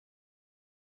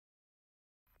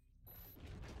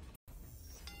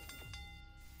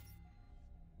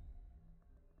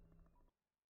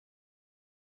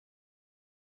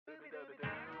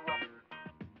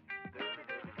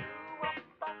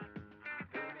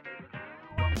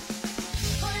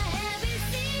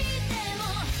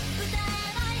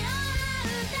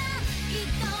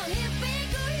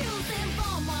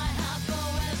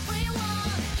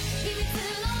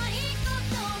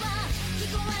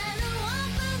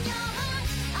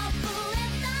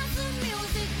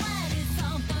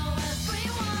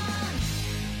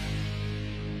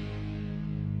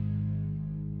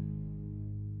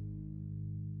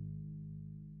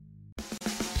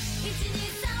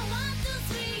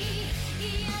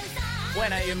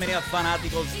Buenas y bienvenidos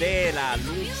fanáticos de la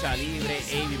lucha libre.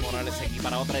 Avi Morales aquí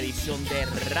para otra edición de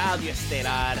Radio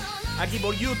Estelar, aquí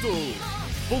por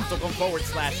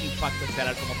youtube.com/Impacto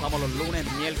Estelar, como estamos los lunes,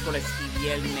 miércoles y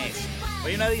viernes.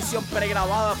 Hoy una edición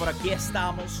pregrabada, por aquí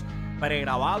estamos,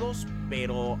 pregrabados,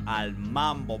 pero al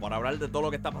mambo, para hablar de todo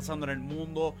lo que está pasando en el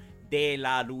mundo de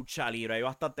la lucha libre. Hay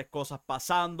bastantes cosas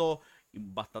pasando,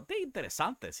 bastante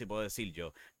interesante, si puedo decir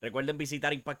yo. Recuerden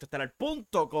visitar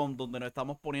impactoestelar.com, donde nos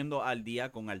estamos poniendo al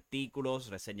día con artículos,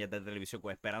 reseñas de televisión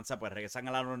con esperanza, pues regresan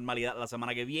a la normalidad la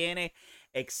semana que viene,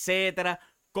 etcétera.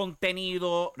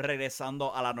 Contenido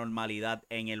regresando a la normalidad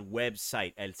en el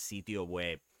website, el sitio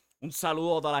web. Un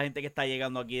saludo a toda la gente que está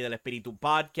llegando aquí del Espíritu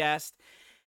Podcast.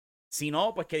 Si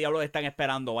no, pues qué diablos están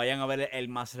esperando. Vayan a ver el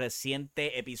más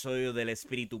reciente episodio del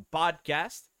Espíritu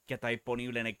Podcast, que está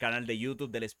disponible en el canal de YouTube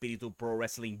del Espíritu Pro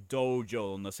Wrestling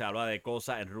Dojo, donde se habla de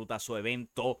cosas en ruta a su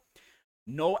evento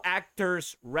No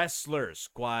Actors Wrestlers,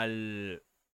 cual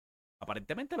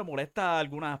aparentemente le molesta a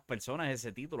algunas personas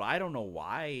ese título. I don't know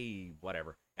why,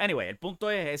 whatever. Anyway, el punto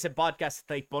es, ese podcast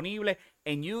está disponible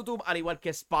en YouTube, al igual que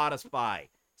Spotify.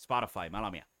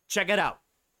 Mala mía. Check it out.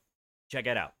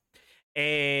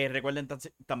 Recuerden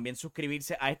también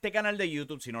suscribirse a este canal de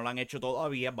YouTube si no lo han hecho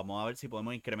todavía. Vamos a ver si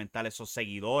podemos incrementar esos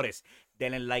seguidores.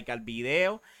 Denle like al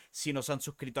video. Si no se han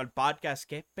suscrito al podcast,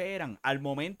 ¿qué esperan? Al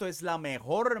momento es la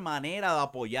mejor manera de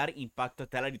apoyar Impacto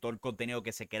Estelar y todo el contenido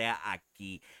que se crea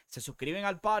aquí. Se suscriben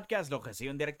al podcast, lo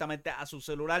reciben directamente a su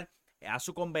celular, a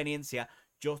su conveniencia.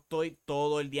 Yo estoy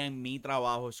todo el día en mi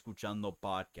trabajo escuchando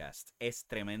podcast. Es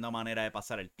tremenda manera de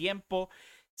pasar el tiempo.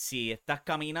 Si estás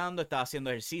caminando, estás haciendo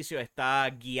ejercicio,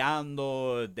 estás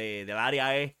guiando del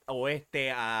área oeste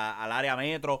al área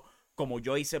metro, como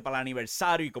yo hice para el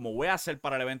aniversario y como voy a hacer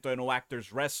para el evento de No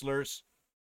Actors Wrestlers,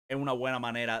 es una buena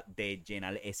manera de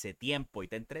llenar ese tiempo y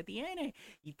te entretiene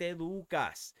y te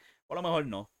educas. O a lo mejor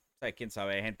no. ¿Sabes? Quién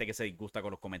sabe, hay gente que se disgusta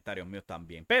con los comentarios míos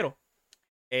también. Pero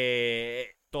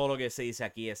todo lo que se dice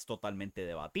aquí es totalmente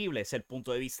debatible. Es el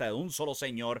punto de vista de un solo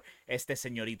señor, este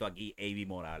señorito aquí, Avi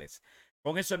Morales.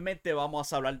 Con eso en mente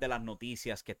vamos a hablar de las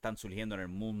noticias que están surgiendo en el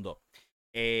mundo.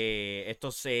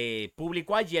 Esto se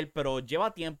publicó ayer, pero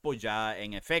lleva tiempo ya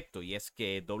en efecto. Y es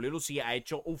que WLC ha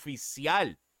hecho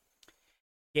oficial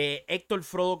que Héctor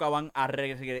Frodo Cabán ha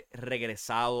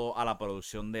regresado a la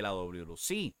producción de la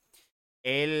WLC.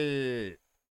 Él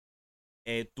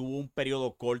tuvo un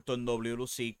periodo corto en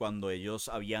WLC cuando ellos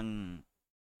habían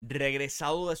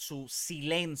regresado de su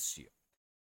silencio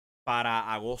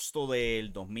para agosto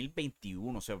del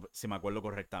 2021, si me acuerdo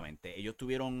correctamente. Ellos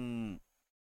estuvieron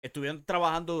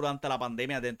trabajando durante la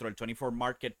pandemia dentro del 24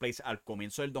 Marketplace al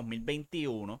comienzo del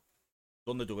 2021,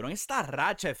 donde tuvieron esta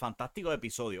racha de fantásticos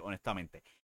episodios, honestamente.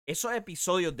 Esos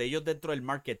episodios de ellos dentro del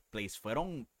Marketplace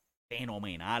fueron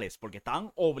fenomenales, porque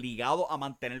estaban obligados a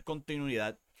mantener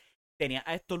continuidad. Tenía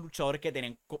a estos luchadores que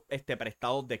tenían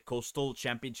prestados de Coastal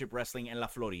Championship Wrestling en la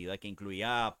Florida, que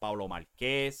incluía a Pablo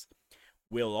Márquez,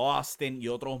 Will Austin y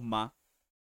otros más.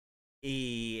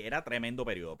 Y era tremendo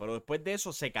periodo. Pero después de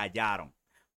eso se callaron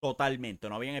totalmente.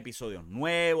 No habían episodios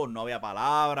nuevos, no había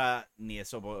palabras, ni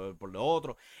eso por lo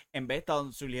otro. En vez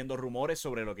estaban surgiendo rumores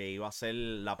sobre lo que iba a ser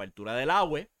la apertura del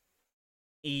AWE.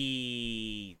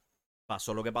 Y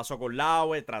pasó lo que pasó con la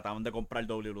AWE. Trataban de comprar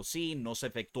WLC, no se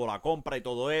efectuó la compra y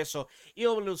todo eso. Y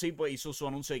WLC pues hizo su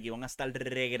anuncio de que iban a estar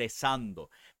regresando,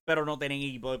 pero no tenían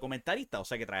equipo de comentaristas. O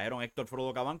sea que trajeron a Héctor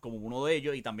Frodo Cabán como uno de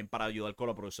ellos y también para ayudar con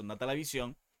la producción de la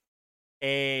televisión.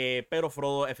 Pero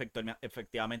Frodo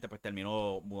efectivamente pues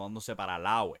terminó mudándose para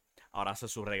la AWE. Ahora hace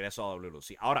su regreso a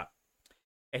WLC. Ahora,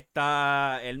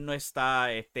 él no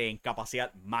está en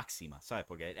capacidad máxima, ¿sabes?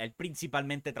 Porque él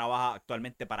principalmente trabaja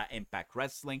actualmente para Impact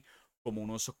Wrestling como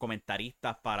uno de sus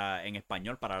comentaristas en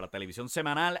español para la televisión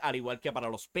semanal, al igual que para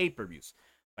los pay-per-views,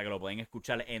 para que lo pueden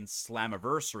escuchar en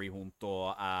Slammiversary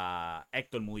junto a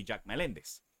Héctor Moody y Jack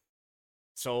Meléndez.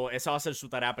 So, esa va a ser su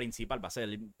tarea principal, va a ser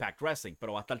el Impact Wrestling,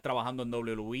 pero va a estar trabajando en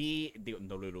WWE, en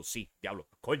WLC, diablo,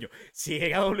 coño, si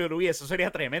llega a WWE eso sería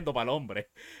tremendo para el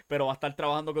hombre, pero va a estar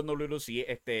trabajando con WLC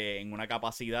en una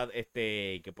capacidad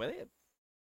que puede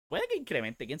que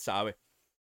incremente, quién sabe,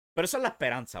 pero esa es la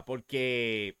esperanza,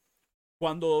 porque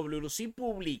cuando WLC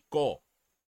publicó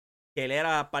que él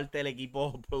era parte del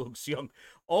equipo de producción.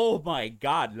 Oh my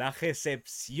God, la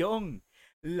recepción.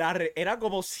 Era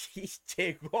como si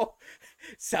llegó,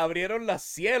 se abrieron los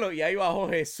cielos y ahí bajó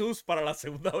Jesús para la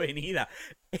segunda venida.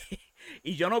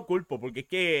 Y yo no culpo, porque es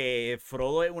que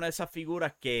Frodo es una de esas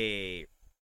figuras que,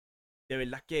 de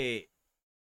verdad que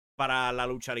para la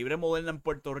lucha libre moderna en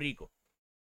Puerto Rico,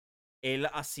 él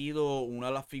ha sido una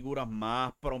de las figuras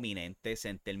más prominentes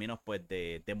en términos pues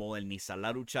de modernizar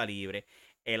la lucha libre.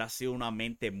 Él ha sido una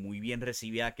mente muy bien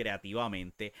recibida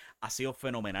creativamente, ha sido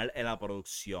fenomenal en la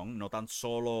producción, no tan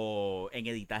solo en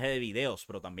editaje de videos,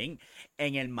 pero también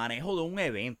en el manejo de un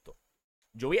evento.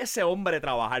 Yo vi a ese hombre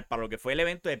trabajar para lo que fue el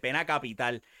evento de Pena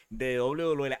Capital de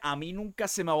WWE. A mí nunca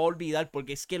se me va a olvidar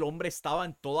porque es que el hombre estaba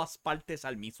en todas partes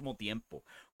al mismo tiempo,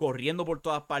 corriendo por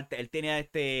todas partes. Él tenía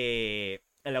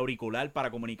el auricular para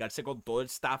comunicarse con todo el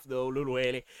staff de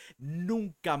WWE.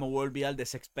 Nunca me voy a olvidar de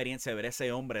esa experiencia de ver a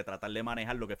ese hombre tratar de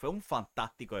manejar lo que fue un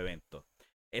fantástico evento.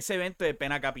 Ese evento de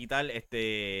Pena Capital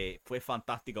fue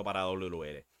fantástico para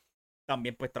WWE.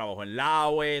 También pues trabajó en la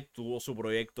UE, tuvo su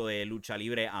proyecto de Lucha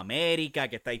Libre América,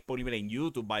 que está disponible en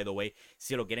YouTube, by the way,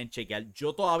 si lo quieren chequear.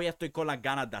 Yo todavía estoy con las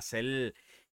ganas de hacer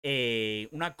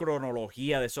una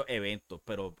cronología de esos eventos,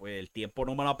 pero pues el tiempo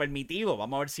no me lo ha permitido.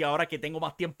 Vamos a ver si ahora que tengo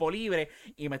más tiempo libre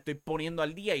y me estoy poniendo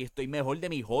al día y estoy mejor de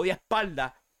mi jodida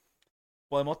espalda,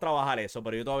 podemos trabajar eso,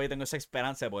 pero yo todavía tengo esa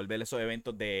esperanza de poder ver esos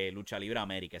eventos de Lucha Libre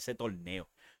América, ese torneo.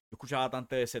 Yo escuchaba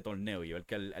tanto de ese torneo y ver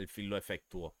que el fin lo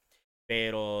efectuó.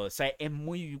 Pero, o sea, es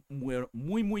muy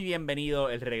bienvenido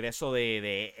el regreso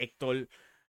de Héctor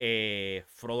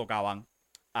Frodo Caban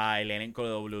al elenco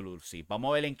de WLC. Vamos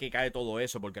a ver en qué cae todo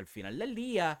eso, porque al final del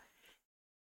día,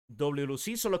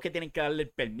 WLC son los que tienen que darle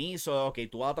el permiso. Ok,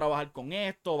 tú vas a trabajar con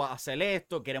esto, vas a hacer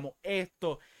esto, queremos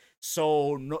esto.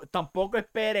 So, no, tampoco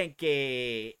esperen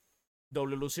que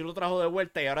WLC lo trajo de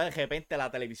vuelta y ahora de repente la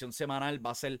televisión semanal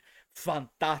va a ser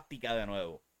fantástica de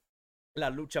nuevo.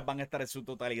 Las luchas van a estar en su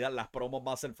totalidad, las promos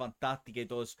van a ser fantásticas y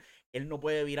todo eso. Él no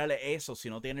puede virarle eso si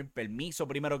no tiene el permiso,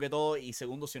 primero que todo, y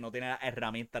segundo, si no tiene las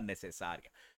herramientas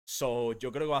necesarias. So,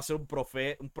 yo creo que va a ser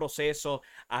un proceso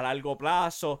a largo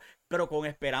plazo, pero con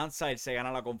esperanza él se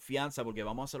gana la confianza, porque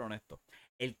vamos a ser honestos,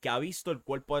 el que ha visto el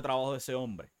cuerpo de trabajo de ese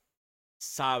hombre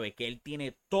sabe que él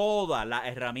tiene todas las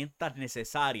herramientas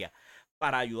necesarias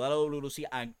para ayudar a WC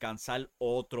a alcanzar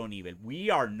otro nivel.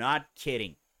 We are not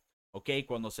kidding. ¿Ok?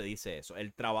 Cuando se dice eso.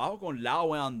 El trabajo con la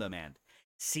On Demand.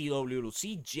 Si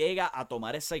WC llega a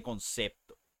tomar ese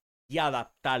concepto y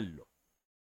adaptarlo,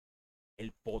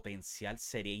 el potencial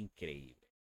sería increíble.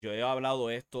 Yo he hablado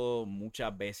esto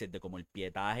muchas veces de cómo el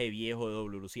pietaje viejo de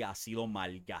WC ha sido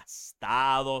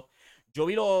malgastado. Yo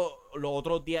vi los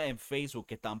otros días en Facebook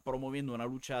que están promoviendo una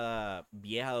lucha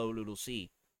vieja de WC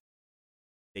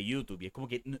de YouTube. Y es como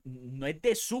que no es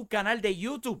de su canal de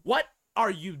YouTube. What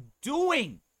are you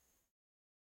doing?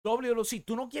 WC,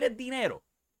 tú no quieres dinero.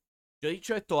 Yo he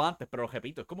dicho esto antes, pero lo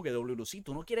repito, es como que WC,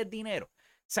 tú no quieres dinero.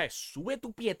 O sea, sube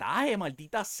tu pietaje,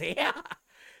 maldita sea.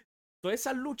 Todas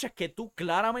esas luchas que tú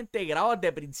claramente grabas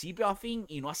de principio a fin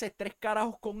y no haces tres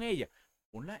carajos con ellas,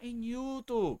 ponlas en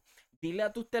YouTube. Dile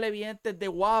a tus televidentes de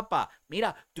guapa,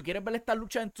 mira, tú quieres ver esta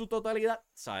lucha en su totalidad.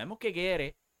 Sabemos que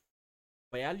quieres.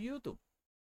 Ve al YouTube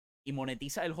y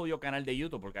monetiza el jodido canal de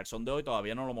YouTube, porque al son de hoy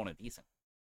todavía no lo monetizan.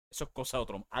 Eso es cosa de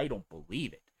otro. I don't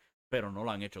believe it. Pero no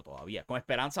lo han hecho todavía. Con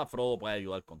esperanza, Frodo puede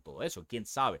ayudar con todo eso. Quién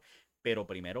sabe. Pero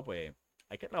primero, pues,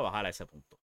 hay que trabajar a ese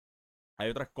punto. Hay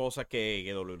otras cosas que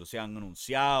WC han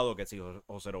anunciado, que si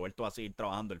José Roberto va a seguir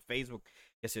trabajando en Facebook,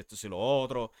 que si esto, si lo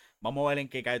otro. Vamos a ver en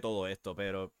qué cae todo esto,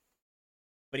 pero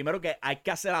primero que hay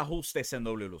que hacer ajustes en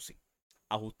WC.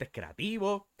 Ajustes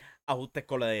creativos, ajustes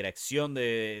con la dirección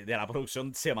de la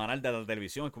producción semanal de la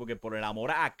televisión. Es como que por el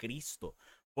amor a Cristo,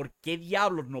 ¿por qué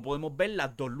diablos no podemos ver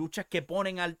las dos luchas que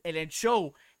ponen en el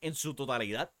show en su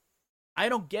totalidad? I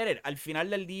don't get it. Al final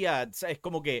del día, es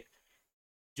como que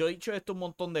yo he dicho esto un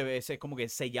montón de veces, como que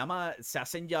se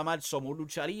hacen llamar Somos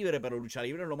Lucha Libre, pero Lucha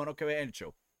Libre es lo menos que ve en el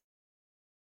show.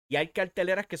 Y hay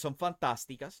carteleras que son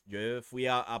fantásticas. Yo fui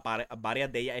a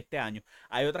varias de ellas este año.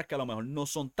 Hay otras que a lo mejor no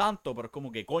son tanto, pero es como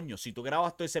que, coño, si tú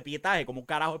grabas todo ese pietaje, ¿cómo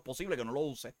carajo es posible que no lo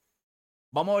uses?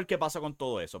 Vamos a ver qué pasa con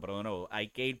todo eso, pero de nuevo,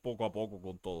 hay que ir poco a poco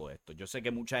con todo esto. Yo sé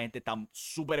que mucha gente está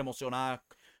súper emocionada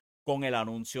con el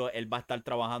anuncio. Él va a estar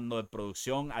trabajando en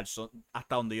producción.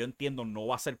 Hasta donde yo entiendo, no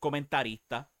va a ser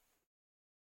comentarista.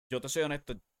 Yo te soy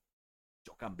honesto,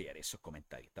 yo cambiaré esos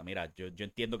comentaristas. Mira, yo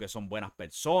entiendo que son buenas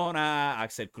personas.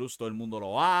 Axel Cruz, todo el mundo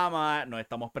lo ama. Nos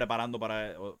estamos preparando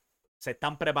se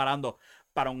están preparando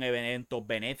para un evento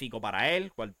benéfico para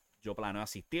él, cual yo planeo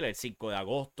asistir el 5 de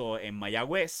agosto en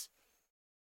Mayagüez.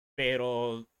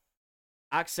 Pero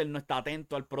Axel no está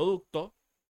atento al producto,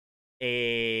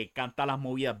 canta las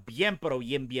movidas bien, pero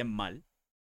bien, bien mal.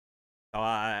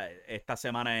 Estaba esta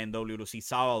semana en WLC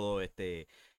sábado,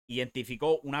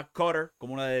 identificó una cutter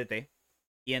como una DDT,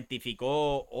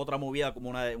 identificó otra movida como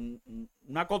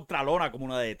una contralona como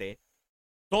una DDT,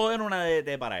 todo en una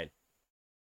DDT para él.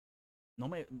 No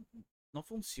me, no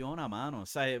funciona, mano. O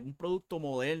sea, es un producto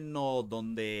moderno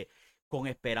donde con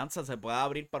esperanza se pueda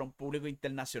abrir para un público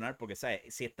internacional, porque,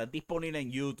 ¿sabes? Si está disponible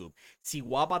en YouTube, si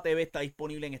Guapa TV está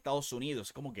disponible en Estados Unidos,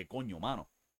 es como que coño, mano.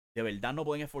 De verdad no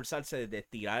pueden esforzarse de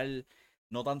estirar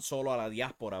no tan solo a la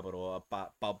diáspora, pero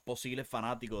para posibles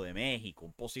fanáticos de México,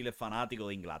 un posible fanático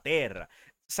de Inglaterra.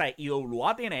 O sea, y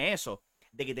WA tiene eso,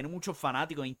 de que tiene muchos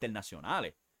fanáticos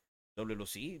internacionales.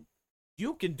 WLC,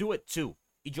 you can do it too.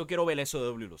 Y yo quiero ver eso de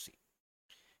WLC.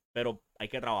 Pero hay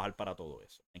que trabajar para todo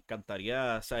eso. Me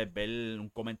encantaría, ¿sabes? Ver un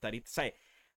comentarista, ¿sabes?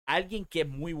 Alguien que es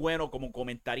muy bueno como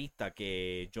comentarista,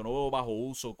 que yo no veo bajo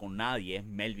uso con nadie, es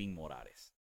Melvin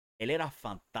Morales. Él era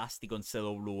fantástico en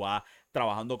CWA,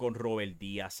 trabajando con Robert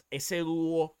Díaz. Ese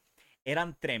dúo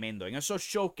eran tremendos. En esos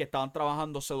shows que estaban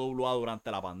trabajando CWA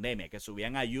durante la pandemia, que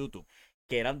subían a YouTube,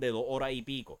 que eran de 2 horas y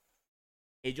pico,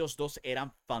 ellos dos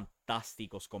eran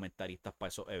fantásticos comentaristas para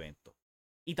esos eventos.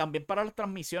 Y también para las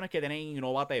transmisiones que tienen en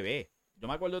Innova TV. Yo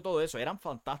me acuerdo de todo eso. Eran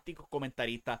fantásticos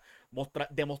comentaristas.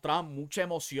 Demostraban mucha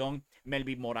emoción.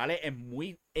 Melvin Morales es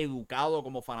muy educado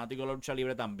como fanático de la lucha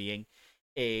libre también.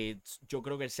 Yo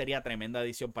creo que él sería tremenda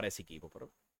adición para ese equipo.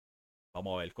 Pero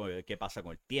vamos a ver qué pasa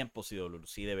con el tiempo.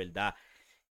 Si de verdad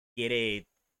quiere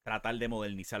tratar de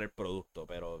modernizar el producto,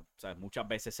 pero ¿sabes? Muchas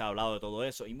veces se ha hablado de todo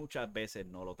eso y muchas veces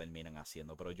no lo terminan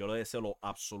haciendo, pero yo le deseo lo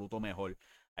absoluto mejor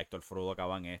a Héctor Frodo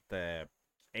Cabán en esta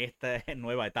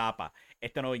nueva etapa,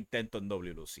 este nuevo intento en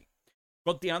WLC.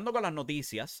 Continuando con las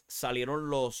noticias, salieron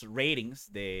los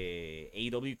ratings de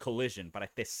AEW Collision para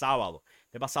este sábado,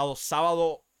 este pasado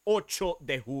sábado 8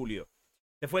 de julio.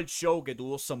 Este fue el show que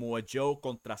tuvo Samoa Joe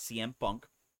contra CM Punk,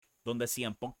 donde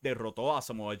CM Punk derrotó a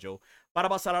Samoa Joe para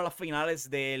pasar a las finales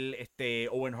del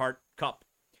Owen Hart Cup.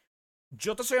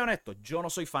 Yo te soy honesto, yo no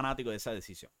soy fanático de esa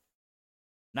decisión.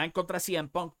 Nada en contra de CM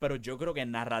Punk, pero yo creo que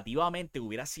narrativamente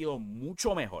hubiera sido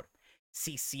mucho mejor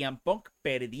si CM Punk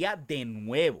perdía de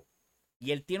nuevo.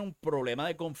 Y él tiene un problema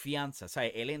de confianza,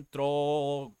 ¿sabes? Él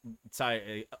entró,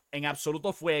 ¿sabes? En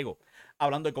absoluto fuego,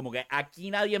 hablando de como que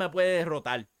aquí nadie me puede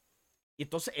derrotar. Y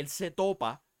entonces él se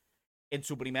topa en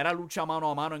su primera lucha mano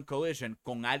a mano en Collision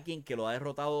con alguien que lo ha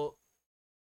derrotado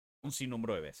un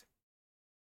sinnúmero de veces.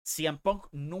 CM Punk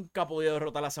nunca ha podido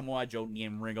derrotar a Samoa Joe ni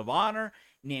en Ring of Honor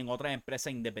ni en otras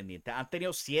empresas independientes. Han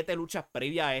tenido 7 luchas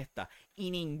previas a esta y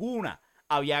ninguna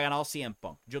había ganado CM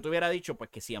Punk. Yo te hubiera dicho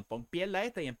pues que CM Punk pierda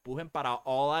esta y empujen para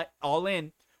All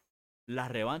In la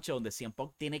revancha donde CM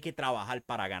Punk tiene que trabajar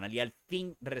para ganar y al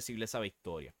fin recibir esa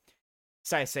victoria. O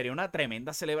sea, sería una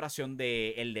tremenda celebración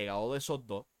del legado de esos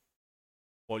dos,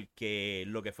 porque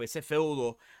lo que fue ese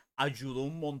feudo ayudó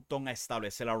un montón a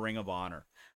establecer la Ring of Honor.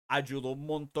 Ayudó un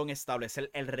montón a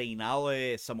establecer el reinado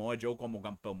de Samoa Joe como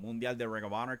campeón mundial de Ring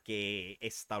of Honor que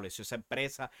estableció esa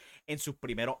empresa en sus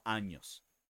primeros años.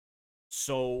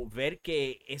 So, ver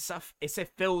que ese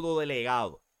feudo de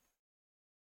legado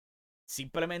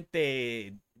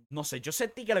simplemente, no sé, yo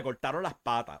sentí que le cortaron las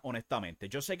patas, honestamente.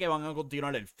 Yo sé que van a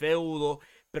continuar el feudo,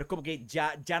 pero es como que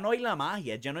ya no hay la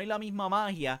magia, ya no hay la misma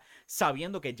magia,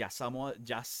 sabiendo que ya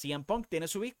CM Punk tiene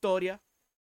su victoria,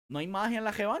 no hay magia en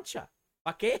la revancha.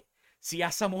 ¿Para qué? Si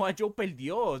ya Samoa Joe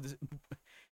perdió.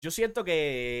 Yo siento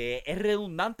que es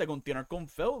redundante continuar con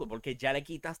feudo, porque ya le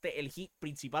quitaste el hit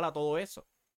principal a todo eso.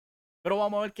 Pero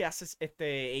vamos a ver qué hace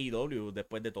este AEW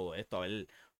después de todo esto. A ver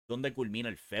dónde culmina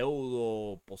el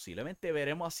feudo. Posiblemente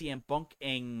veremos a CM Punk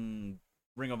en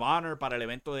Ring of Honor para el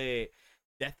evento de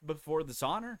Death Before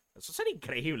Dishonor. Eso sería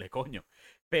increíble, coño.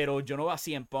 Pero yo no veo a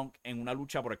CM Punk en una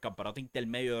lucha por el campeonato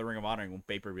intermedio de Ring of Honor en un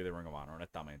pay-per-view de Ring of Honor,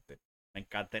 honestamente. Me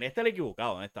encantaría estar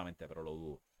equivocado, honestamente, pero lo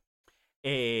dudo.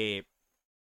 Eh,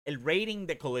 el rating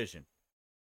de Collision.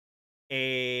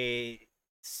 Eh,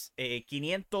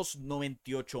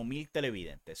 598,000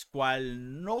 televidentes,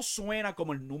 cual no suena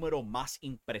como el número más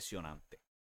impresionante.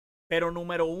 Pero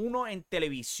número uno en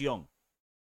televisión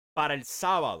para el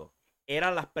sábado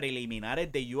eran las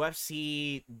preliminares de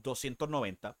UFC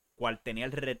 290, cual tenía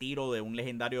el retiro de un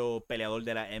legendario peleador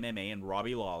de la MMA en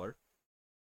Robbie Lawler.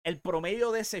 El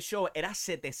promedio de ese show era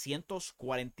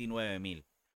 749,000.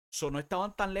 So, no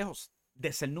estaban tan lejos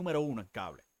de ser número uno en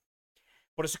cable.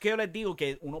 Por eso es que yo les digo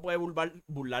que uno puede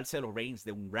burlarse de los ratings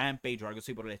de un Rampage o algo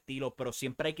así por el estilo, pero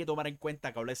siempre hay que tomar en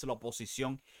cuenta que hables de la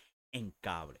oposición en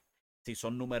cable. Si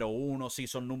son número uno, si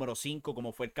son número 5,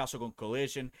 como fue el caso con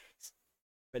Collision.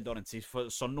 perdonen, si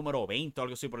son número 20 o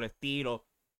algo así por el estilo,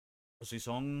 o si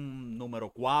son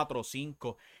número 4 o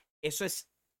 5, eso es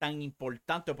tan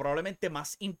importante, o probablemente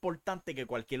más importante que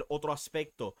cualquier otro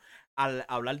aspecto al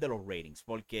hablar de los ratings.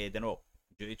 Porque, de nuevo,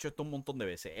 yo he dicho esto un montón de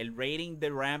veces, el rating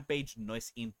de Rampage no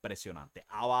es impresionante.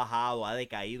 Ha bajado, ha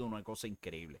decaído, una cosa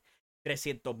increíble.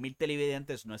 300,000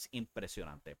 televidentes no es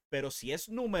impresionante. Pero si es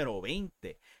número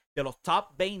 20 de los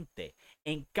top 20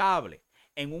 en cable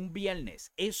en un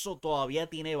viernes, eso todavía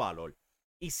tiene valor.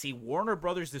 Y si Warner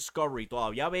Brothers Discovery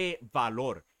todavía ve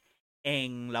valor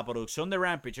en la producción de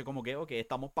Rampage, es como que, ok,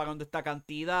 estamos pagando esta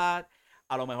cantidad,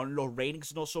 a lo mejor los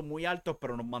ratings no son muy altos,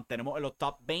 pero nos mantenemos en los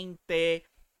top 20,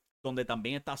 donde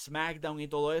también está SmackDown y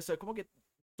todo eso. Es como que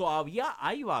todavía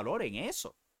hay valor en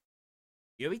eso.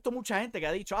 Yo he visto mucha gente que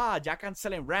ha dicho, ya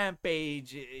cancelen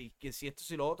Rampage, y que si esto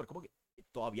y lo otro. Es como que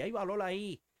todavía hay valor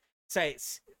ahí. O sea,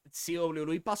 si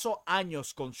WWE pasó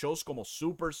años con shows como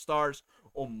Superstars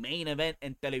o Main Event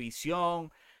en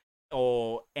televisión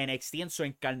o NXT en su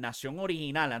encarnación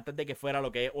original antes de que fuera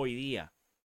lo que es hoy día.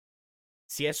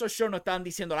 Si esos shows no estaban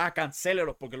diciendo,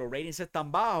 cancélelos porque los ratings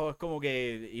están bajos, es como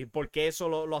que, ¿y por qué eso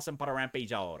lo hacen para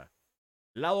Rampage ahora?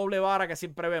 La doble vara que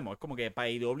siempre vemos, es como que para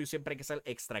IW siempre hay que ser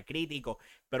extra crítico,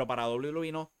 pero para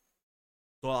WWE no,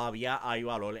 todavía hay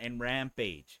valor en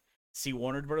Rampage. Si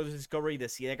Warner Bros. Discovery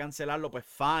decide cancelarlo, pues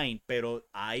fine, pero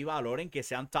hay valor en que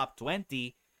sean top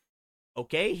 20,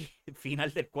 ok,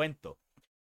 final del cuento.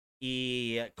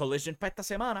 Y Collision para esta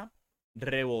semana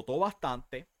rebotó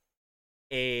bastante,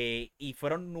 y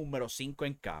fueron número 5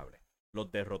 en cable.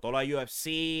 Los derrotó la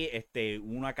UFC,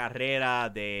 una carrera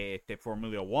de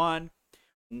Formula One,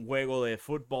 un juego de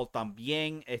fútbol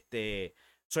también.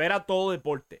 Eso era todo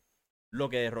deporte. Lo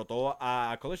que derrotó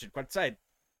a Collision. Courtside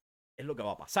es lo que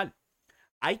va a pasar.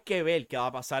 Hay que ver qué va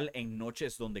a pasar en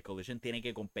noches donde Collision tiene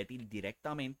que competir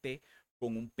directamente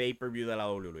con un pay-per-view de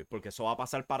la WWE, porque eso va a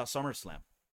pasar para SummerSlam.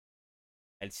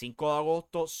 El 5 de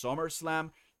agosto,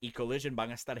 SummerSlam y Collision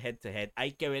van a estar head to head.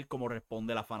 Hay que ver cómo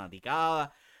responde la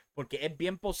fanaticada, porque es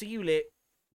bien posible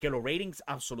que los ratings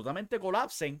absolutamente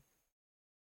colapsen,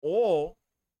 o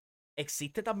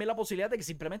existe también la posibilidad de que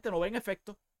simplemente no ven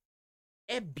efecto.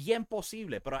 Es bien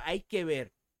posible, pero hay que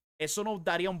ver. Eso nos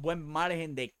daría un buen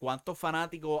margen de cuántos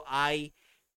fanáticos hay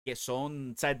que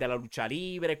son, ¿sabes?, de la lucha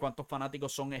libre, cuántos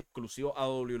fanáticos son exclusivos a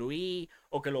WWE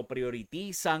o que lo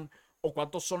priorizan, o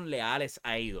cuántos son leales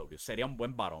a AEW. Sería un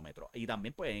buen barómetro. Y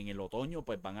también, pues, en el otoño,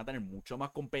 pues, van a tener mucho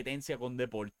más competencia con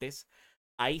deportes.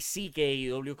 Ahí sí que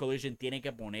AEW Collision tiene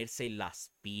que ponerse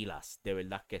las pilas, de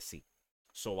verdad que sí.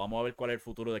 So, vamos a ver cuál es el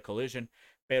futuro de Collision.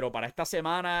 Pero para esta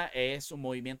semana es un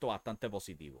movimiento bastante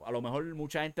positivo. A lo mejor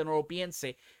mucha gente no lo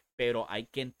piense, pero hay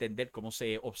que entender cómo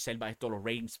se observa esto los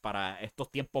ratings para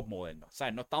estos tiempos modernos. O sea,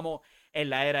 no estamos en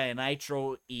la era de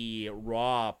Nitro y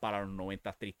Raw para los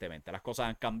 90, tristemente. Las cosas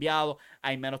han cambiado,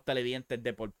 hay menos televidentes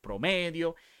de por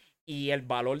promedio y el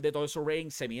valor de todos esos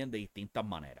ratings se miden de distintas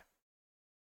maneras.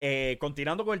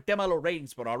 Continuando con el tema de los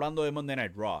ratings, pero hablando de Monday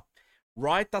Night Raw.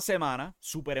 Raw esta semana,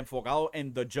 súper enfocado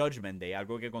en The Judgment Day,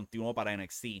 algo que continuó para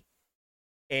NXT.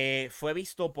 Fue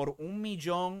visto por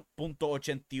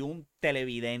 1,81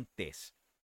 televidentes.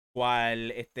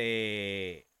 Cual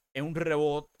es un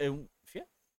rebote.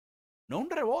 No es un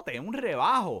rebote, es un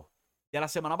rebajo de la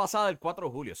semana pasada del 4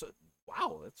 de julio. Eso,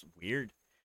 wow, that's weird.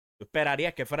 Yo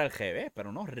esperaría que fuera el GB,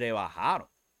 pero no, rebajaron.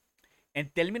 En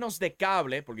términos de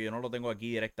cable, porque yo no lo tengo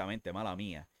aquí directamente, mala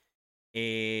mía,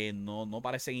 no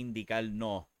parece indicar,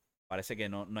 no. Parece que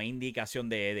no hay indicación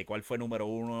de cuál fue número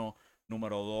 1,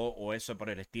 número 2 o eso por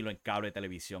el estilo en cable de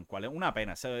televisión. ¿Cuál es? Una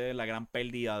pena. Esa es la gran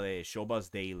pérdida de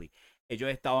Showbuzz Daily. Ellos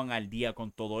estaban al día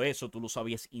con todo eso. Tú lo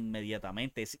sabías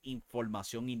inmediatamente. Es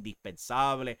información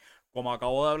indispensable. Como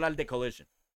acabo de hablar de Collision.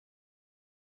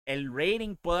 El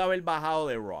rating puede haber bajado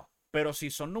de Raw. Pero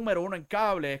si son número 1 en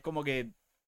cable, es como que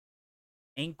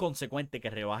es inconsecuente que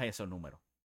rebaje esos números.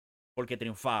 Porque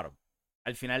triunfaron.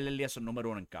 Al final del día son número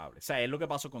 1 en cable. O sea, es lo que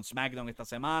pasó con SmackDown esta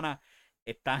semana.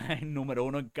 Está en número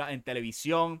 1 en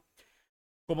televisión.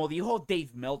 Como dijo Dave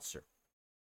Meltzer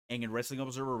en el Wrestling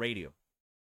Observer Radio,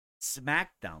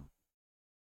 SmackDown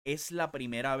es la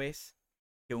primera vez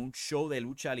que un show de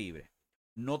lucha libre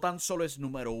no tan solo es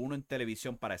número 1 en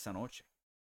televisión para esa noche,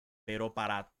 pero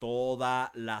para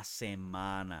toda la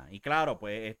semana. Y claro,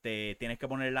 pues tienes que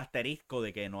poner el asterisco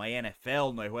de que no hay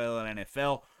NFL, no hay juego de la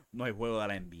NFL, no hay juego de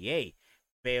la NBA.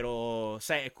 Pero, o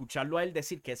sea, escucharlo a él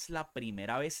decir que es la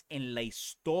primera vez en la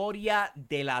historia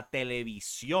de la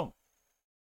televisión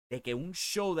de que un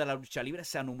show de la lucha libre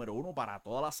sea número 1 para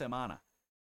toda la semana,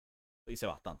 lo dice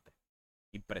bastante.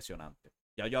 Impresionante.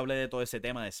 Ya yo hablé de todo ese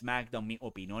tema de SmackDown, mis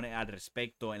opiniones al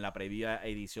respecto en la previa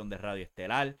edición de Radio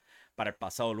Estelar. para el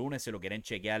pasado lunes, si lo quieren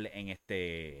chequear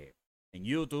en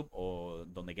YouTube o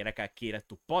donde quiera que adquieras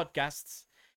tus podcasts.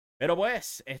 Pero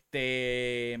pues,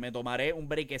 me tomaré un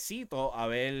brequecito a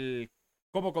ver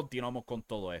cómo continuamos con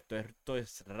todo esto. Esto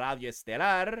es Radio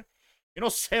Estelar. Que no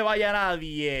se vaya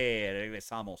nadie.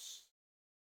 Regresamos.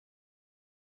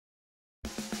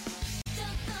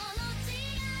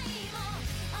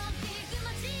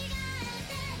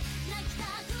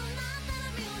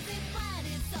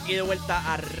 Y de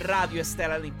vuelta a Radio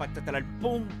Estelar,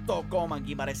 impactoestelar.com,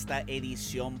 aquí para esta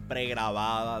edición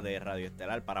pregrabada de Radio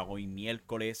Estelar para hoy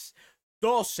miércoles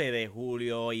 12 de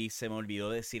julio. Y se me olvidó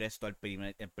decir esto al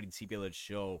principio del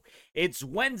show. It's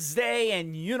Wednesday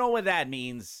and you know what that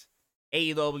means.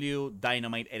 AEW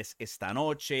Dynamite es esta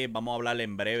noche. Vamos a hablar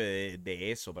en breve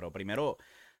de eso, pero primero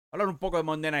hablar un poco de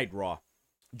Monday Night Raw.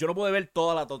 Yo no pude ver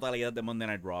toda la totalidad de Monday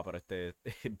Night Raw, pero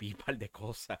vi un par de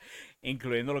cosas,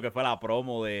 incluyendo lo que fue la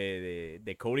promo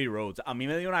de Cody Rhodes. A mí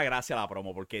me dio una gracia la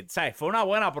promo, porque, ¿sabes? Fue una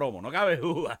buena promo, no cabe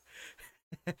duda.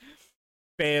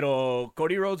 Pero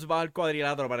Cody Rhodes va al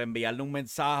cuadrilátero para enviarle un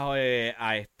mensaje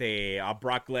a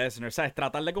Brock Lesnar, ¿sabes?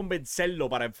 Tratar de convencerlo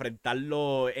para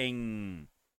enfrentarlo en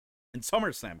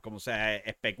SummerSlam, como se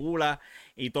especula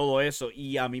y todo eso.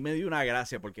 Y a mí me dio una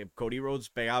gracia porque Cody Rhodes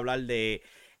pega a hablar de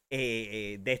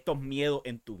estos miedos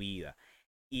en tu vida.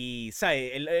 Y,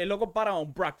 ¿sabes? Él lo compara a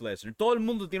un Brock Lesnar. Todo el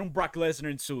mundo tiene un Brock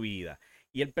Lesnar en su vida.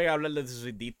 Y él pega a hablar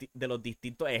de los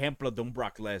distintos ejemplos de un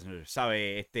Brock Lesnar,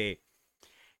 ¿sabes?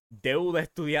 Deuda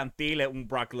estudiantil es un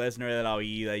Brock Lesnar de la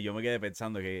vida. Y yo me quedé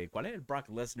pensando que, ¿cuál es el Brock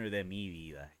Lesnar de mi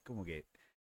vida? Es como que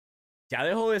ya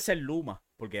dejó de ser Luma,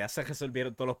 porque ya se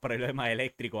resolvieron todos los problemas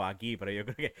eléctricos aquí. Pero yo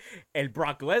creo que el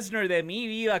Brock Lesnar de mi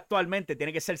vida actualmente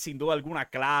tiene que ser sin duda alguna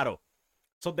claro.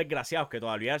 Son desgraciados que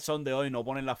todavía al son de hoy no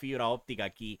ponen la fibra óptica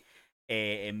aquí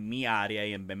en mi área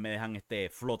y en vez me dejan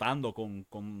flotando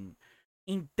con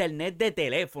internet de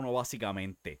teléfono,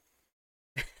 básicamente.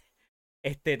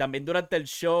 También durante el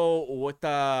show hubo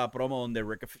esta promo donde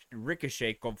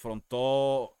Ricochet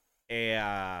confrontó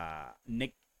a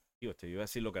Nick. Digo, te iba a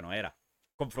decir lo que no era.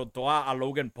 Confrontó a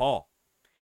Logan Paul,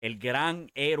 el gran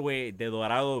héroe de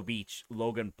Dorado Beach,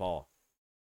 Logan Paul.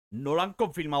 No lo han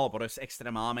confirmado, pero es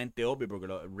extremadamente obvio porque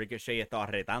Ricochet estaba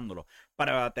retándolo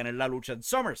para tener la lucha en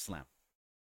SummerSlam.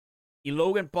 Y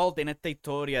Logan Paul tiene esta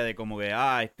historia de como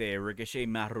que, Ricochet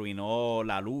me arruinó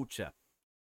la lucha.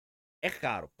 Es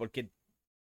raro, porque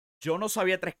yo no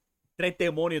sabía tres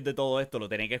demonios de todo esto. Lo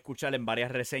tenía que escuchar en varias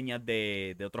reseñas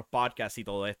de otros podcasts y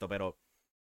todo esto. Pero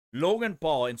Logan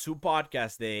Paul en su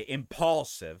podcast de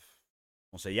Impulsive,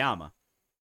 ¿cómo se llama?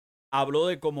 Habló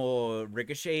de cómo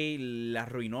Ricochet le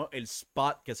arruinó el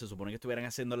spot que se supone que estuvieran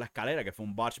haciendo en la escalera, que fue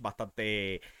un botch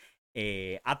bastante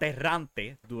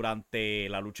aterrante durante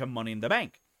la lucha en Money in the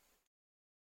Bank.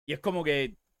 Y es como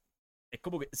que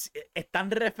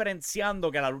están referenciando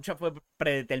que la lucha fue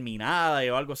predeterminada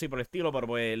o algo así por el estilo, pero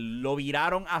pues lo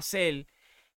viraron a hacer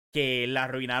que le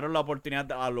arruinaron la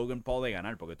oportunidad a Logan Paul de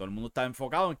ganar, porque todo el mundo estaba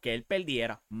enfocado en que él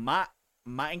perdiera, más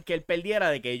en que él perdiera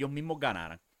de que ellos mismos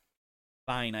ganaran.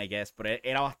 Fine, I guess, pero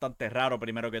era bastante raro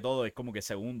primero que todo, es como que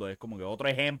segundo, es como que otro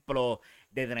ejemplo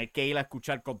de tener que ir a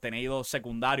escuchar contenido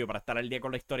secundario para estar al día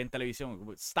con la historia en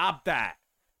televisión. Stop that,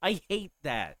 I hate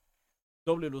that.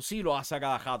 WWE lo hace a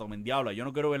cada jato, me endiabla, yo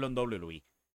no quiero verlo en WWE. O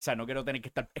sea, no quiero tener que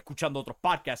estar escuchando otros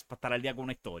podcasts para estar al día con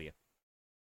una historia.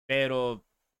 Pero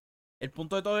el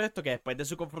punto de todo esto es que después de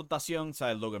su confrontación,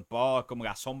 ¿sabes? Logan Paul es como que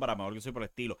asombra, mejor que soy por el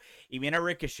estilo. Y viene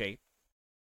Ricochet,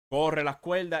 corre las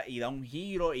cuerdas y da un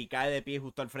giro y cae de pie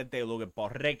justo al frente de Logan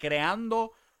Paul,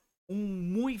 recreando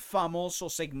un muy famoso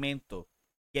segmento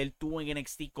que él tuvo en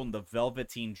NXT con The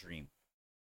Velveteen Dream,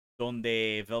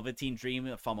 donde Velveteen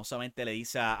Dream famosamente le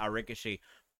dice a Ricochet,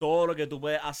 todo lo que tú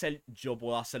puedes hacer, yo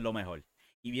puedo hacerlo mejor.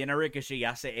 Y viene Ricochet y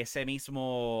hace ese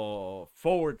mismo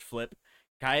forward flip,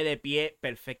 cae de pie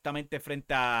perfectamente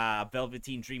frente a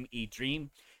Velveteen Dream y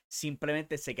Dream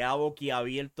simplemente se queda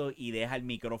boquiabierto y deja el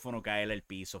micrófono caer al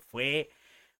piso. Fue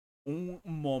un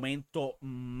momento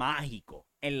mágico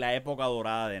en la época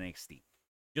dorada de NXT.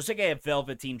 Yo sé que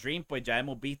Velveteen Dream, pues ya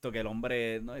hemos visto que el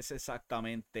hombre no es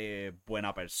exactamente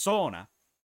buena persona,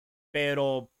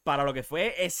 pero para lo que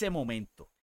fue ese momento,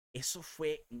 eso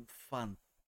fue un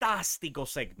fantástico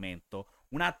segmento,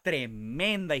 una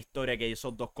tremenda historia que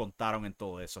esos dos contaron en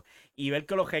todo eso. Y ver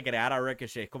que lo recreara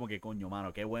Ricochet es como que, coño,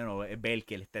 mano, qué bueno ver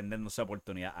que le estén dando esa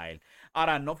oportunidad a él.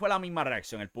 Ahora, no fue la misma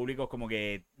reacción. El público como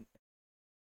que,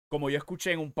 como yo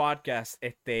escuché en un podcast,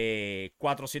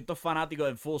 400 fanáticos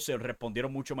en Full Sail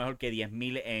respondieron mucho mejor que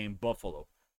 10,000 en Buffalo.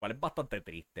 Cual es bastante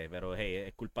triste, pero hey,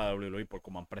 es culpa de WWE por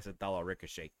cómo han presentado a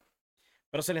Ricochet.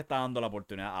 Pero se le está dando la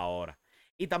oportunidad ahora.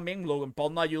 Y también Logan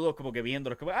Paul no ayudó como que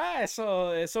viéndolo. Como,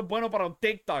 eso es bueno para un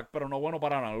TikTok, pero no bueno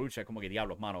para una lucha. Como que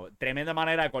diablos, mano. Tremenda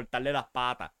manera de cortarle las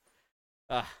patas.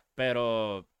 Ah,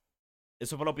 pero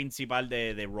eso fue lo principal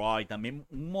de Raw. Y también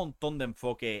un montón de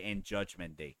enfoque en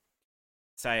Judgment Day.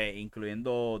 O sea,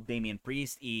 incluyendo Damian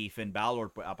Priest y Finn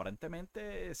Balor, pues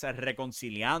aparentemente, o sea,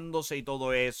 reconciliándose y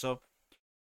todo eso.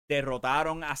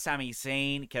 Derrotaron a Sami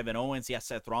Zayn, Kevin Owens y a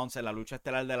Seth Rollins en la lucha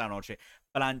estelar de la noche,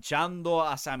 planchando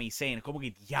a Sami Zayn. Como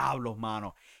que diablos,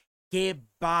 mano. Qué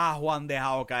bajo han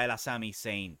dejado caer a Sami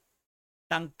Zayn.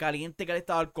 Tan caliente que él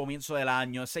estaba al comienzo del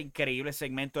año. Ese increíble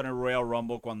segmento en el Royal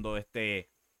Rumble cuando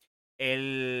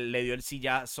él le dio el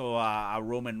sillazo a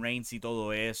Roman Reigns y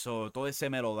todo eso, todo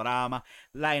ese melodrama,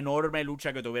 la enorme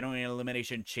lucha que tuvieron en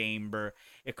Elimination Chamber.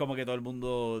 Es como que todo el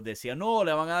mundo decía, no,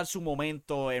 le van a dar su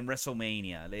momento en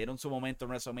WrestleMania. Le dieron su momento en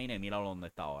WrestleMania y mira dónde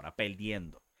está ahora,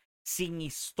 perdiendo. Sin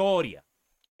historia.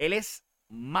 Él es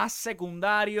más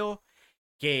secundario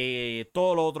que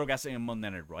todo lo otro que hacen en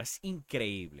Monday Night Raw. Es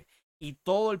increíble. Y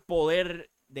todo el poder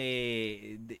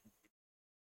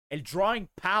el drawing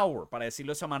power, para decirlo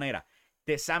de esa manera,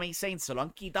 de Sami Zayn se lo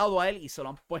han quitado a él y se lo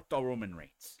han puesto a Roman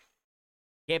Reigns.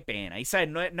 Qué pena. Y sabes,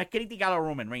 no es criticar a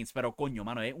Roman Reigns, pero coño,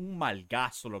 mano, es un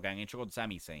malgazo lo que han hecho con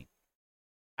Sami Zayn.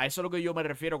 A eso es lo que yo me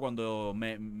refiero cuando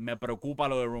me preocupa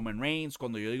lo de Roman Reigns,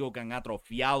 cuando yo digo que han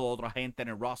atrofiado a otra gente en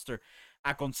el roster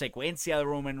a consecuencia de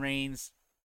Roman Reigns.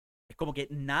 Es como que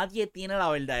nadie tiene la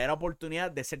verdadera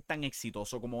oportunidad de ser tan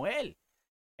exitoso como él.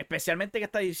 Especialmente en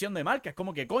esta edición de marca. Es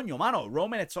como que, coño, mano,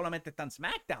 Roman solamente está en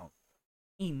SmackDown.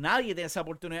 Y nadie tiene esa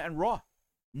oportunidad en Raw.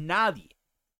 Nadie.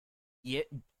 Y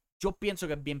yo pienso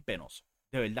que es bien penoso.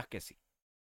 De verdad que sí.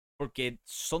 Porque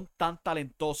son tan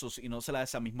talentosos y no se les da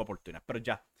esa misma oportunidad. Pero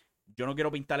ya, yo no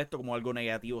quiero pintar esto como algo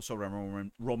negativo sobre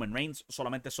Roman Reigns.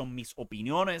 Solamente son mis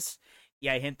opiniones. Y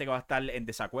hay gente que va a estar en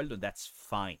desacuerdo. And that's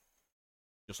fine.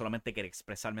 Yo solamente quiero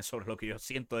expresarme sobre lo que yo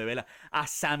siento de ver a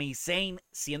Sami Zayn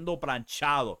siendo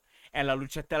planchado en la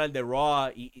lucha estelar de Raw.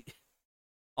 ¿A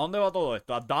dónde va todo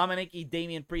esto? A Dominic y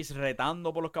Damian Priest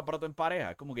retando por los campeonatos en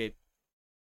pareja. Como que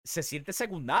se siente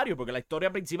secundario porque la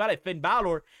historia principal es Finn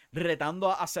Balor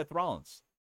retando a Seth Rollins.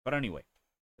 Pero anyway,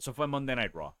 eso fue Monday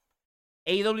Night Raw.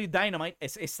 AEW Dynamite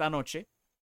es esta noche.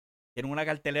 Tiene una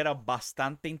cartelera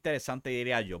bastante interesante,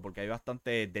 diría yo, porque hay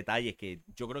bastantes detalles que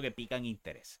yo creo que pican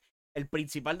interés. El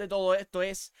principal de todo esto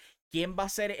es quién va a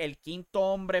ser el quinto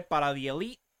hombre para The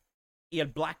Elite y el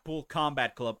Blackpool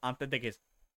Combat Club antes de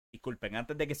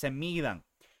que se midan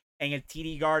en el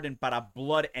TD Garden para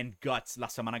Blood and Guts la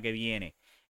semana que viene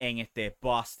en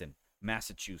Boston,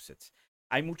 Massachusetts.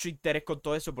 Hay mucho interés con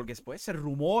todo eso porque después se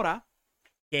rumora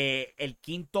que el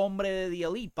quinto hombre de The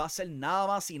Elite va a ser nada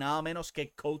más y nada menos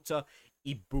que Kota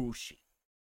Ibushi.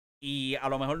 Y a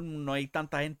lo mejor no hay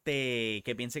tanta gente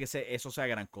que piense que eso sea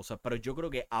gran cosa, pero yo creo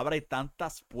que abre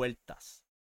tantas puertas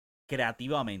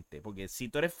creativamente. Porque si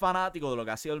tú eres fanático de lo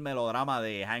que ha sido el melodrama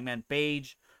de Hangman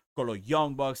Page con los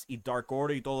Young Bucks y Dark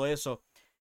Order y todo eso,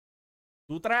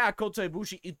 tú traes a Kota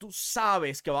Ibushi y tú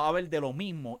sabes que va a haber de lo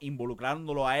mismo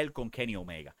involucrándolo a él con Kenny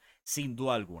Omega, sin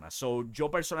duda alguna. So, yo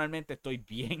personalmente estoy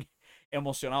bien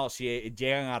emocionado si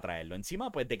llegan a traerlo.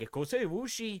 Encima, pues, de que Kota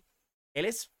Ibushi, él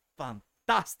es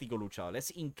fantástico luchador,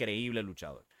 es increíble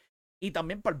luchador. Y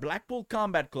también para el Blackpool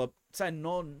Combat Club, o sea,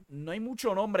 no hay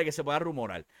mucho nombre que se pueda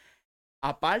rumorar.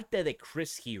 Aparte de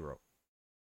Chris Hero.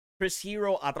 Chris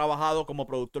Hero ha trabajado como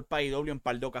productor para IW en un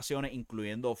par de ocasiones,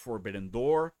 incluyendo Forbidden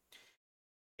Door.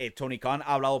 Tony Khan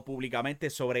ha hablado públicamente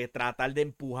sobre tratar de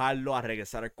empujarlo a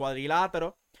regresar al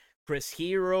cuadrilátero. Chris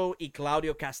Hero y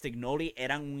Claudio Castagnoli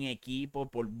eran un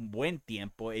equipo por un buen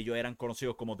tiempo. Ellos eran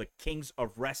conocidos como The Kings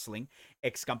of Wrestling,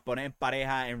 ex campeones en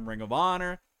pareja en Ring of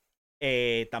Honor.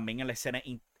 También en la escena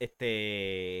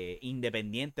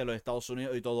independiente de los Estados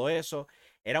Unidos y todo eso.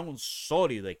 Eran un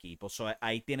sólido equipo.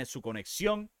 Ahí tiene su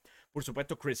conexión. Por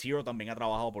supuesto, Chris Hero también ha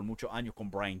trabajado por muchos años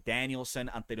con Bryan Danielson.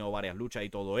 Han tenido varias luchas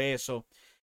y todo eso.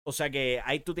 O sea que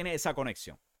ahí tú tienes esa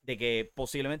conexión. De que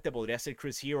posiblemente podría ser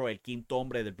Chris Hero el quinto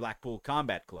hombre del Blackpool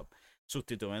Combat Club.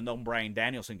 Sustituyendo a un Bryan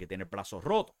Danielson que tiene el brazo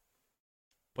roto.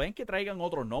 Pueden que traigan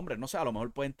otros nombres. No sé, a lo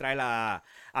mejor pueden traer a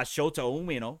Shota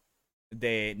Umino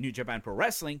de New Japan Pro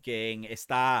Wrestling, que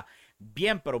está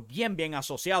bien, pero bien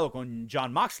asociado con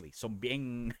Jon Moxley. Son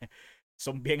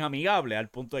bien amigables,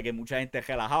 al punto de que mucha gente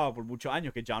relajaba por muchos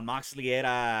años que Jon Moxley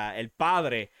era el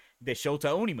padre de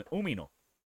Shota Umino.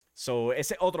 So,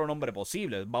 ese es otro nombre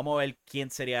posible. Vamos a ver quién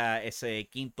sería ese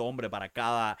quinto hombre para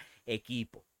cada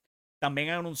equipo. También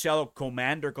han anunciado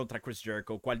Commander contra Chris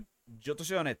Jericho, cual, yo te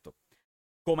soy honesto,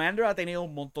 Commander ha tenido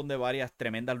un montón de varias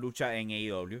tremendas luchas en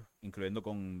AEW, incluyendo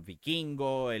con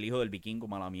Vikingo, el hijo del Vikingo,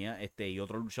 mala mía, y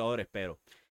otros luchadores, pero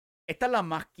Esta es la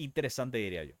más interesante,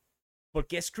 diría yo.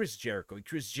 Porque es Chris Jericho. Y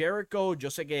Chris Jericho, yo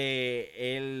sé que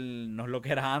él no es lo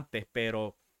que era antes,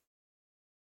 pero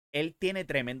él tiene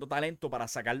tremendo talento para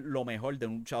sacar lo mejor de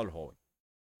un luchador joven.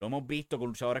 Lo hemos visto con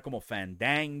luchadores como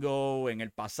Fandango en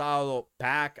el pasado,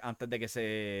 Pac antes de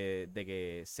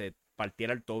que se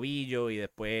partiera el tobillo y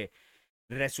después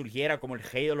resurgiera como el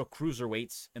rey de los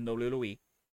cruiserweights en WWE.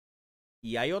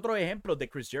 Y hay otros ejemplos de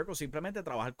Chris Jericho simplemente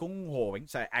trabajar con un joven, o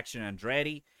sea, Action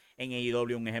Andretti en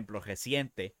AEW, un ejemplo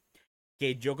reciente,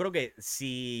 que yo creo que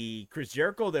si Chris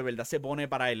Jericho de verdad se pone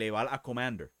para elevar a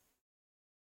Commander,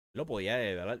 lo podía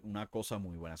elevar una cosa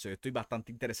muy buena. O sea, yo estoy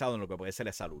bastante interesado en lo que puede ser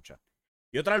esa lucha.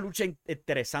 Y otra lucha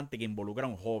interesante que involucra a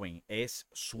un joven es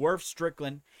Swerve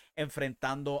Strickland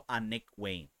enfrentando a Nick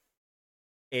Wayne.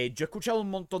 Yo he escuchado un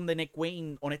montón de Nick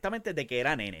Wayne, honestamente, de que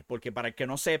era nene, porque para el que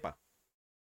no sepa,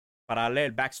 para darle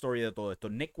el backstory de todo esto,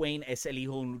 Nick Wayne es el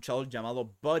hijo de un luchador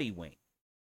llamado Buddy Wayne.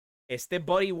 Este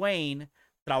Buddy Wayne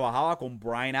trabajaba con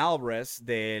Brian Alvarez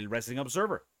del Wrestling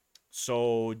Observer.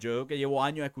 So, yo que llevo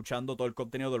años escuchando todo el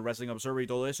contenido del Wrestling Observer y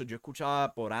todo eso, yo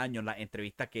escuchaba por años las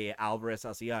entrevistas que Alvarez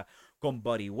hacía con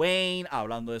Buddy Wayne,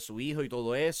 hablando de su hijo y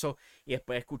todo eso. Y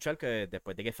después escuchar que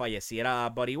después de que falleciera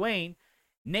Buddy Wayne,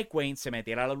 Nick Wayne se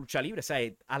metiera a la lucha libre, o sea,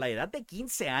 a la edad de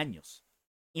 15 años.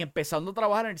 Y empezando a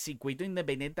trabajar en el circuito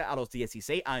independiente a los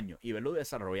 16 años y verlo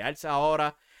desarrollarse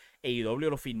ahora. AEW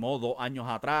lo firmó 2 años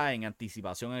atrás en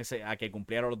anticipación a que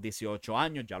cumpliera los 18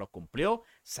 años. Ya los cumplió.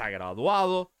 Se ha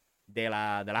graduado de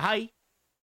la high.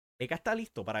 Eka está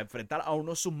listo para enfrentar a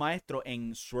uno de sus maestros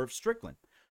en Swerve Strickland.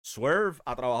 Swerve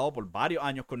ha trabajado por varios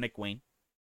años con Nick Wayne.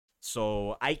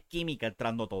 So, hay química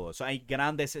entrando todo eso. Hay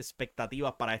grandes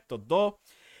expectativas para estos dos.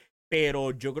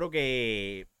 Pero yo creo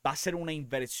que va a ser una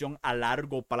inversión a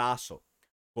largo plazo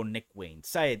con Nick Wayne. O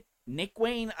sea, Nick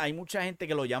Wayne, hay mucha gente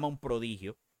que lo llama un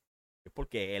prodigio. Es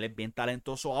porque él es bien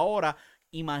talentoso ahora.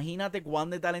 Imagínate cuán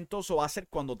de talentoso va a ser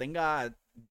cuando tenga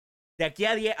de aquí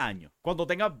a 10 años. Cuando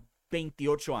tenga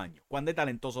 28 años. Cuán de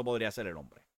talentoso podría ser el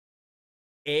hombre.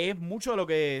 Es mucho de lo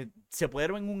que se puede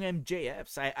ver en un MJF. O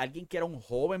sea, alguien que era un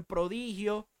joven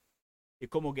prodigio. Es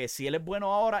como que si él es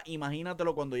bueno ahora,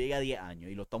 imagínatelo cuando llegue a 10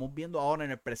 años. Y lo estamos viendo ahora en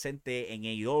el presente en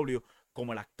AEW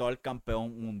como el actual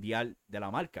campeón mundial de la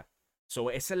marca.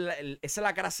 So, esa es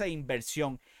la clase de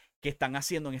inversión que están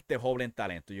haciendo en este joven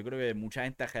talento. Yo creo que mucha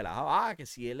gente ha relajado. Que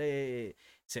si él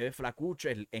se ve flacucho,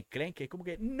 creen que es como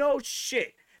que, no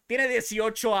shit, tiene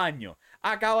 18 años,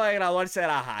 acaba de graduarse de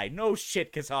la high, no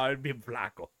shit que se va a ver bien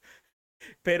flaco.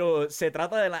 Pero se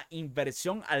trata de la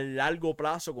inversión a largo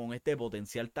plazo con este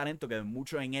potencial talento que hay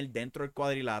mucho en él dentro del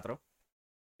cuadrilátero,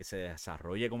 que se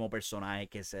desarrolle como personaje,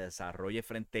 que se desarrolle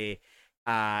frente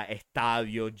a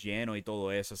estadios llenos y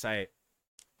todo eso. O sea,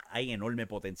 hay enorme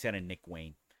potencial en Nick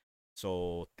Wayne.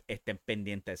 So, estén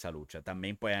pendientes de esa lucha.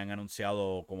 También pues han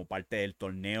anunciado como parte del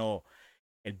torneo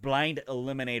el Blind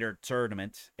Eliminator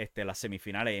Tournament, las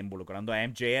semifinales involucrando a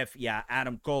MJF y a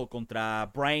Adam Cole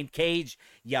contra Brian Cage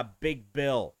y a Big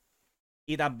Bill.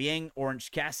 Y también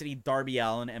Orange Cassidy, Darby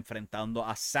Allin enfrentando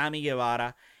a Sammy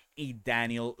Guevara y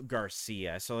Daniel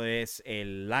García. Eso es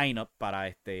el lineup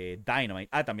para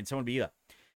Dynamite. También se me olvida.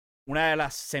 Una de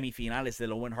las semifinales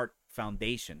del Owen Hart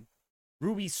Foundation.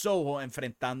 Ruby Soho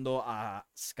enfrentando a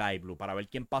Sky Blue para ver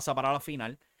quién pasa para la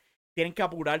final. Tienen que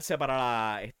apurarse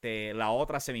para la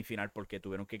otra semifinal porque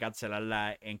tuvieron que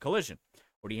cancelarla en Collision.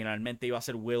 Originalmente iba a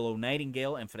ser Willow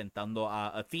Nightingale enfrentando a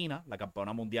Athena, la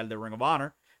campeona mundial de Ring of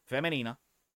Honor femenina.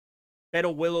 Pero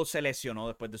Willow se lesionó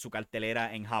después de su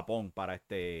cartelera en Japón para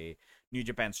New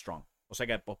Japan Strong. O sea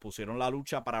que pospusieron la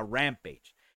lucha para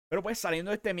Rampage. Pero pues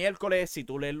saliendo este miércoles, si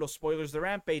tú lees los spoilers de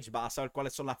Rampage, vas a saber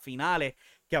cuáles son las finales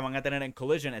que van a tener en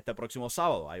Collision este próximo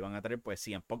sábado. Ahí van a tener pues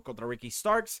CM Punk contra Ricky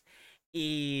Starks.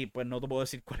 Y pues no te puedo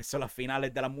decir cuáles son las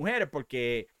finales de las mujeres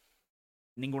porque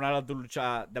ninguna de las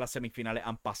luchas de las semifinales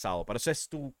han pasado. Pero esa es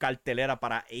tu cartelera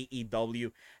para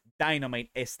AEW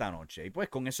Dynamite esta noche. Y pues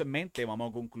con eso en mente vamos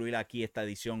a concluir aquí esta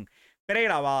edición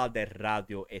pregrabada de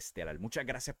Radio Estelar. Muchas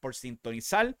gracias por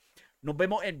sintonizar. Nos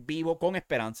vemos en vivo con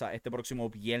esperanza este próximo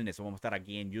viernes. Vamos a estar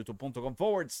aquí en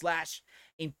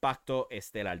youtube.com/Impacto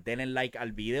Estelar. Denle like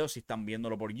al video si están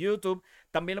viéndolo por YouTube.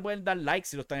 También le pueden dar like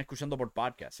si lo están escuchando por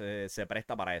podcast. Se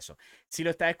presta para eso. Si lo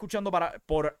estás escuchando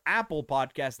por Apple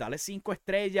Podcast, dale 5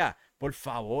 estrellas. Por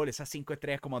favor, esas 5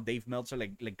 estrellas como a Dave Meltzer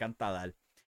le encanta dar.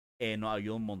 Nos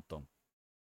ayuda un montón.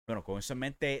 Bueno, con eso en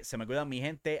mente, se me cuidan mi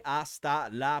gente. Hasta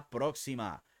la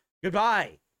próxima.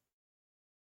 Goodbye.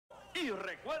 Y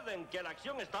recuerden que la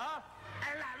acción está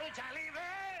en la lucha libre.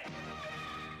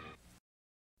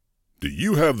 Do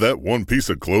you have that one piece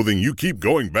of clothing you keep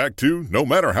going back to, no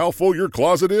matter how full your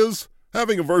closet is?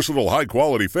 Having a versatile,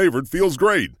 high-quality favorite feels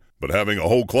great, But having a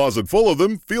whole closet full of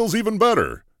them feels even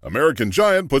better. American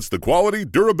Giant puts the quality,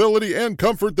 durability, and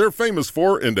comfort they're famous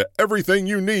for into everything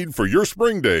you need for your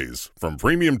spring days. From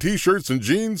premium t-shirts and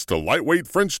jeans to lightweight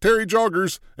French terry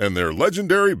joggers and their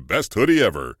legendary best hoodie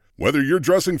ever. Whether you're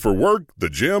dressing for work, the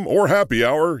gym, or happy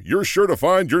hour, you're sure to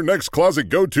find your next closet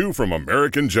go-to from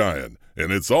American Giant.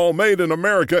 And it's all made in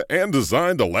America and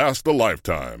designed to last a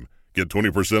lifetime. Get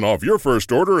 20% off your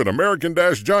first order at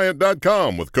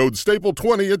American-Giant.com with code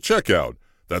STAPLE20 at checkout.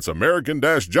 That's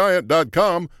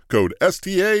American-Giant.com, code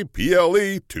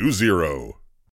STAPLE20.